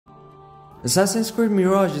Assassin Creed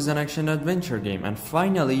Mirage is an action-adventure game, and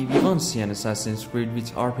finally we won't see an Assassin's Creed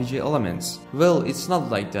with RPG elements. Well, it's not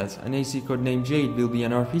like that. An AC codenamed Jade will be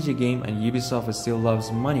an RPG game, and Ubisoft still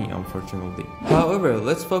loves money, unfortunately. However,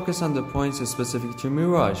 let's focus on the points specific to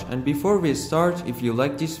Mirage, and before we start, if you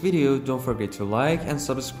like this video, don't forget to like and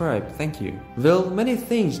subscribe, thank you. Well, many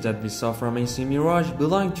things that we saw from AC Mirage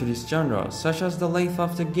belong to this genre, such as the length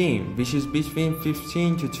of the game, which is between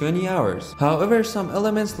 15 to 20 hours. However, some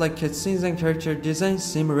elements like cutscenes and character designs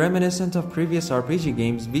seem reminiscent of previous RPG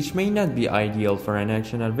games, which may not be ideal for an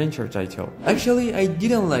action-adventure title. Actually, I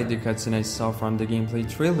didn't like the cutscene I saw from the gameplay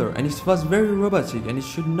trailer, and it was very robotic, and it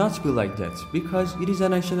should not be like that, because it is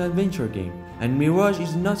an action-adventure game, and Mirage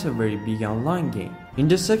is not a very big and long game. In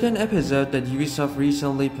the second episode that Ubisoft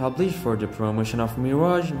recently published for the promotion of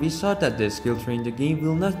Mirage, we saw that the skill tree in the game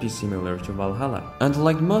will not be similar to Valhalla. And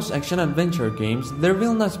like most action-adventure games, there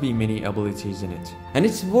will not be many abilities in it. And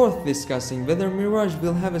it's worth discussing whether Mirage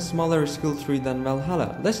will have a smaller skill tree than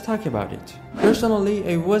Valhalla. Let's talk about it. Personally,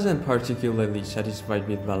 I wasn't particularly satisfied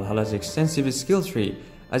with Valhalla's extensive skill tree,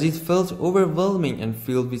 as it felt overwhelming and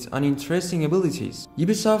filled with uninteresting abilities.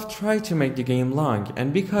 Ubisoft tried to make the game long,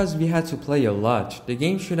 and because we had to play a lot, the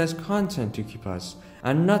game should have content to keep us,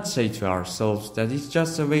 and not say to ourselves that it's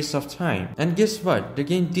just a waste of time. And guess what? The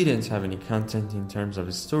game didn't have any content in terms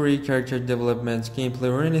of story, character development, gameplay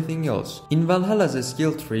or anything else. In Valhalla's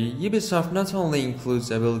skill tree, Ubisoft not only includes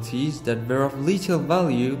abilities that were of little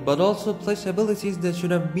value, but also placed abilities that should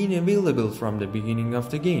have been available from the beginning of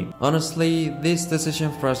the game. Honestly, this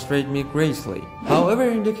decision frustrated me greatly. However,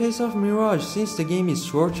 in the case of Mirage, since the game is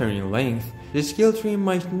shorter in length, the skill tree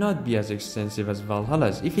might not be as extensive as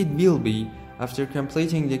Valhalla's. If it will be, after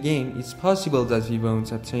completing the game, it's possible that we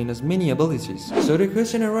won't obtain as many abilities. So the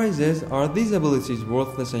question arises, are these abilities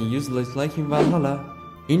worthless and useless like in Valhalla?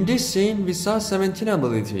 In this scene, we saw 17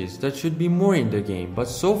 abilities. That should be more in the game, but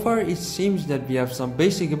so far it seems that we have some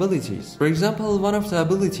basic abilities. For example, one of the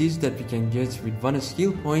abilities that we can get with one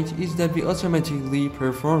skill point is that we automatically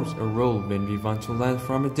performs a roll when we want to land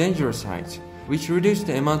from a dangerous height, which reduces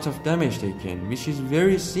the amount of damage taken, which is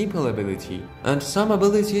very simple ability. And some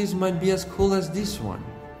abilities might be as cool as this one.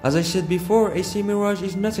 As I said before, AC Mirage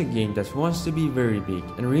is not a game that wants to be very big,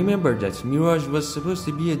 and remember that Mirage was supposed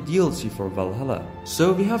to be a DLC for Valhalla.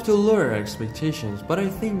 So we have to lower our expectations, but I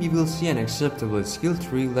think we will see an acceptable skill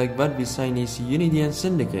tree like what we saw in AC Unity and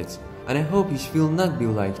Syndicate, and I hope it will not be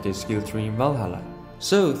like the skill tree in Valhalla.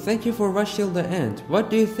 So, thank you for watching till the end. What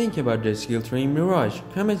do you think about the skill tree in Mirage?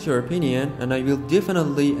 Comment your opinion and I will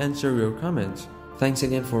definitely answer your comments. Thanks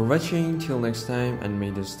again for watching, till next time, and may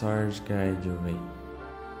the stars guide your way.